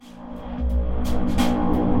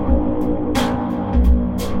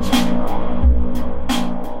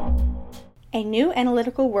A new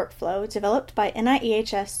analytical workflow developed by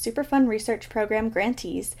NIEHS Superfund Research Program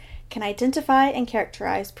grantees can identify and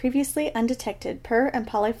characterize previously undetected per- and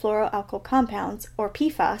polyfluoroalkyl compounds, or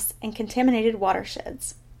PFAS, in contaminated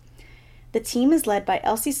watersheds. The team is led by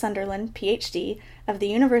Elsie Sunderland, Ph.D., of the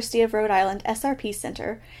University of Rhode Island SRP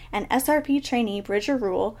Center, and SRP trainee Bridger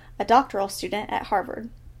Rule, a doctoral student at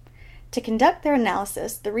Harvard. To conduct their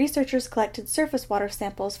analysis, the researchers collected surface water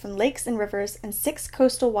samples from lakes and rivers in 6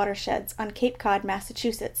 coastal watersheds on Cape Cod,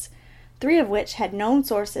 Massachusetts, 3 of which had known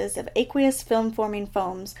sources of aqueous film-forming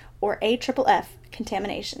foams, or AFFF,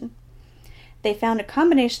 contamination. They found a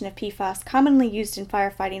combination of PFAS commonly used in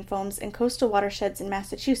firefighting foams in coastal watersheds in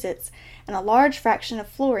Massachusetts and a large fraction of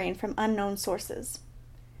fluorine from unknown sources.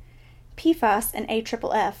 PFAS and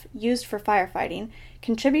AFFF, used for firefighting,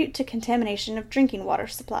 contribute to contamination of drinking water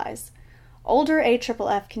supplies. Older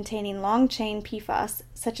AFFF containing long-chain PFAS,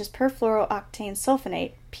 such as perfluorooctane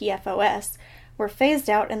sulfonate, PFOS, were phased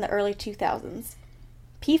out in the early 2000s.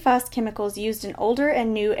 PFAS chemicals used in older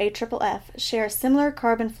and new AFFF share a similar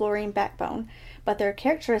carbon-fluorine backbone, but their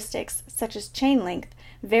characteristics, such as chain length,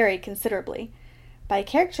 vary considerably. By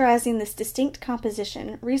characterizing this distinct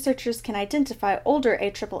composition, researchers can identify older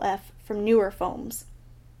AFFF from newer foams.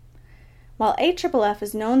 While AFFF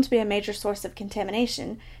is known to be a major source of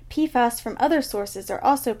contamination, PFAS from other sources are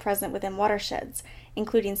also present within watersheds,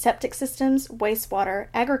 including septic systems, wastewater,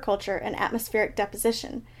 agriculture, and atmospheric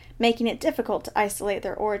deposition, making it difficult to isolate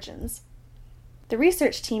their origins. The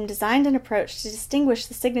research team designed an approach to distinguish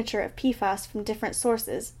the signature of PFAS from different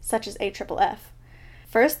sources, such as AFFF.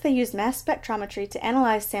 First, they used mass spectrometry to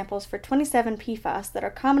analyze samples for 27 PFAS that are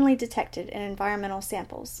commonly detected in environmental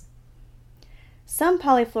samples. Some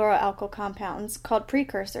polyfluoroalkyl compounds, called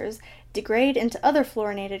precursors, degrade into other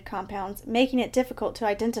fluorinated compounds, making it difficult to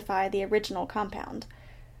identify the original compound.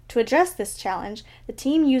 To address this challenge, the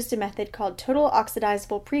team used a method called total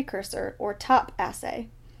oxidizable precursor, or TOP assay.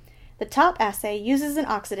 The TOP assay uses an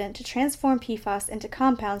oxidant to transform PFAS into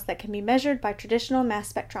compounds that can be measured by traditional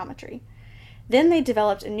mass spectrometry. Then they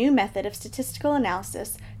developed a new method of statistical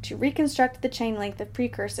analysis to reconstruct the chain length of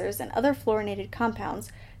precursors and other fluorinated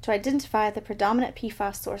compounds to identify the predominant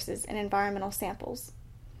PFAS sources in environmental samples.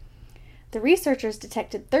 The researchers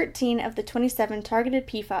detected 13 of the 27 targeted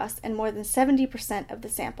PFAS in more than 70% of the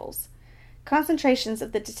samples. Concentrations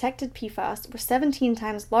of the detected PFAS were 17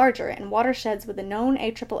 times larger in watersheds with a known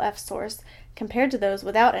AFFF source compared to those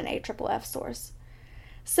without an AFFF source.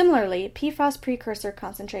 Similarly, PFAS precursor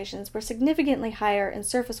concentrations were significantly higher in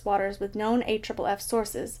surface waters with known AFFF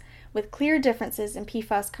sources, with clear differences in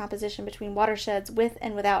PFAS composition between watersheds with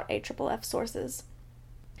and without AFFF sources.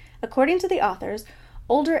 According to the authors,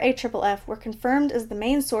 older AFFF were confirmed as the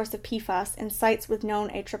main source of PFAS in sites with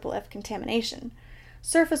known AFFF contamination.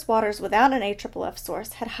 Surface waters without an AFFF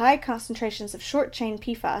source had high concentrations of short-chain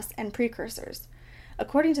PFAS and precursors.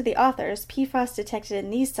 According to the authors, PFAS detected in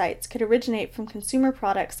these sites could originate from consumer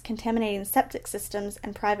products contaminating septic systems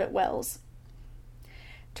and private wells.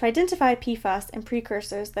 To identify PFAS and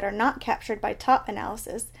precursors that are not captured by TOP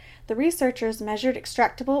analysis, the researchers measured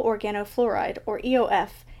extractable organofluoride, or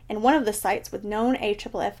EOF, in one of the sites with known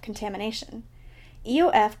AFFF contamination.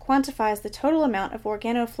 EOF quantifies the total amount of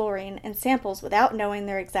organofluorine in samples without knowing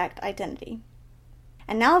their exact identity.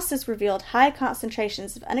 Analysis revealed high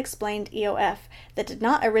concentrations of unexplained EOF that did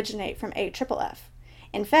not originate from AFFF.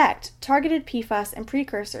 In fact, targeted PFAS and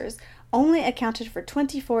precursors only accounted for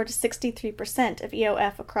 24 to 63% of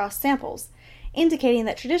EOF across samples, indicating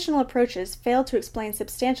that traditional approaches failed to explain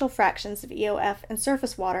substantial fractions of EOF in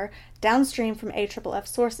surface water downstream from AFFF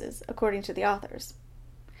sources, according to the authors.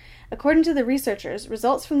 According to the researchers,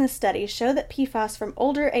 results from this study show that PFAS from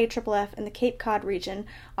older AFFF in the Cape Cod region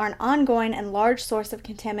are an ongoing and large source of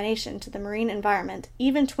contamination to the marine environment,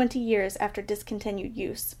 even 20 years after discontinued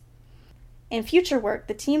use. In future work,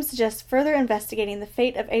 the team suggests further investigating the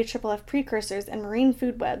fate of AFFF precursors in marine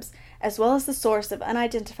food webs, as well as the source of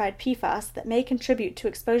unidentified PFAS that may contribute to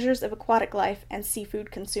exposures of aquatic life and seafood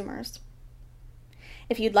consumers.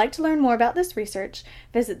 If you'd like to learn more about this research,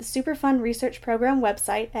 visit the Superfund Research Program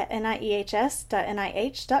website at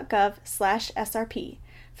niehs.nih.gov/SRP.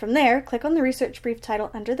 From there, click on the research brief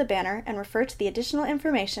title under the banner and refer to the additional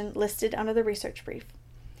information listed under the research brief.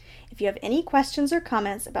 If you have any questions or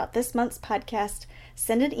comments about this month's podcast,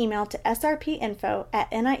 send an email to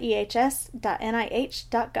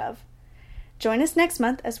srpinfo@niehs.nih.gov. Join us next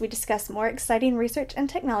month as we discuss more exciting research and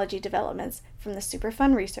technology developments from the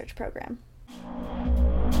Superfund Research Program.